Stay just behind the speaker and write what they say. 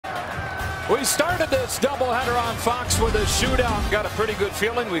We started this doubleheader on Fox with a shootout. Got a pretty good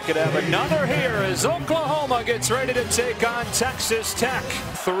feeling we could have another here as Oklahoma gets ready to take on Texas Tech.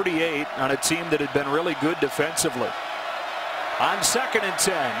 38 on a team that had been really good defensively. On 2nd and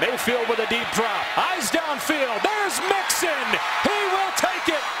 10, Mayfield with a deep drop. Eyes downfield. There's Mixon. He will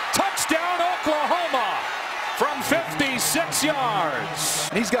take it. Touchdown, Oklahoma from 56 yards.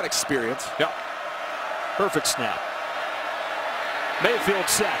 And he's got experience. Yep. Perfect snap. Mayfield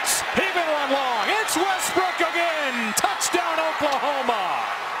sets. He can run long. It's Westbrook again. Touchdown, Oklahoma.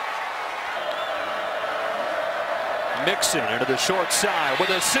 Mixon into the short side with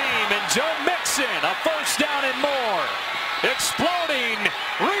a seam, and Joe Mixon, a first down and more. Exploding,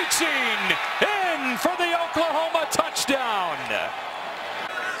 reaching, in for the Oklahoma touchdown.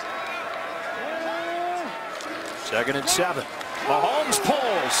 2nd and 7. Mahomes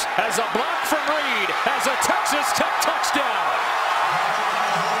pulls, has a block from Reed, has a Texas Tech touchdown.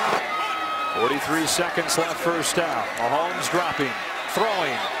 43 seconds left first down. Mahomes dropping,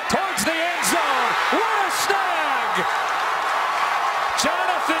 throwing towards the end zone. What a snag!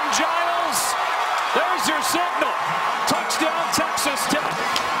 Jonathan Giles, there's your signal. Touchdown, Texas Tech.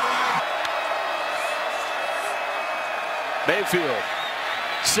 Mayfield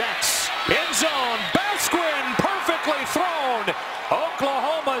sets, end zone, Basquin, perfectly thrown.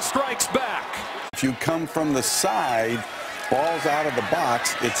 Oklahoma strikes back. If you come from the side, ball's out of the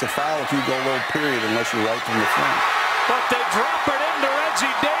box, it's a foul if you go low, period, unless you're right from the front. But they drop it into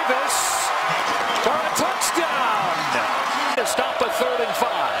Reggie Davis for a touchdown. To stop a 3rd and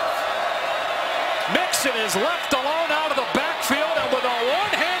 5. Mixon is left alone out of the backfield, and with a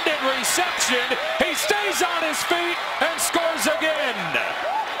one-handed reception, he stays on his feet and scores again.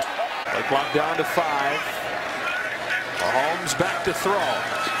 The clock down to 5. Mahomes back to throw.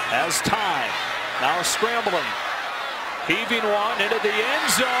 Has time. Now scrambling. Heaving one into the end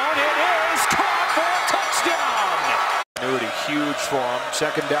zone. It is caught for a touchdown. Continuity huge for him.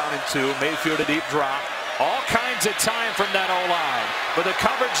 2nd down and 2. Mayfield a deep drop. All kinds of time from that O-line. But the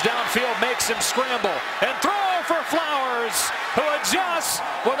coverage downfield makes him scramble. And throw for Flowers, who adjusts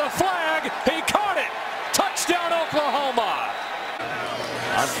with a flag. He caught it. Touchdown, Oklahoma.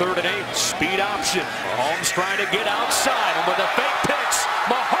 On 3rd and 8, speed option. Mahomes trying to get outside. And with a fake pitch,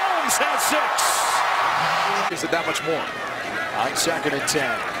 Mahomes has 6. Is it that much more? On 2nd and 10.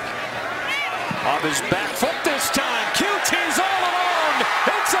 Off his back foot this time. QT's all alone.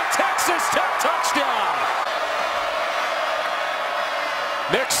 It's a Texas Tech touchdown.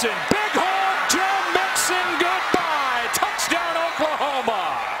 Mixon, big hole. Joe Mixon, goodbye. Touchdown,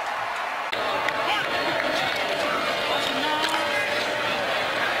 Oklahoma.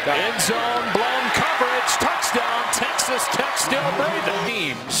 End zone, blown coverage. Touchdown, Texas Tech still breathing.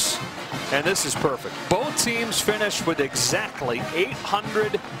 Teams. And this is perfect. Both teams finished with exactly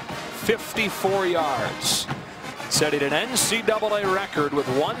 854 yards, setting an NCAA record with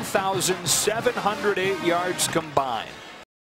 1,708 yards combined.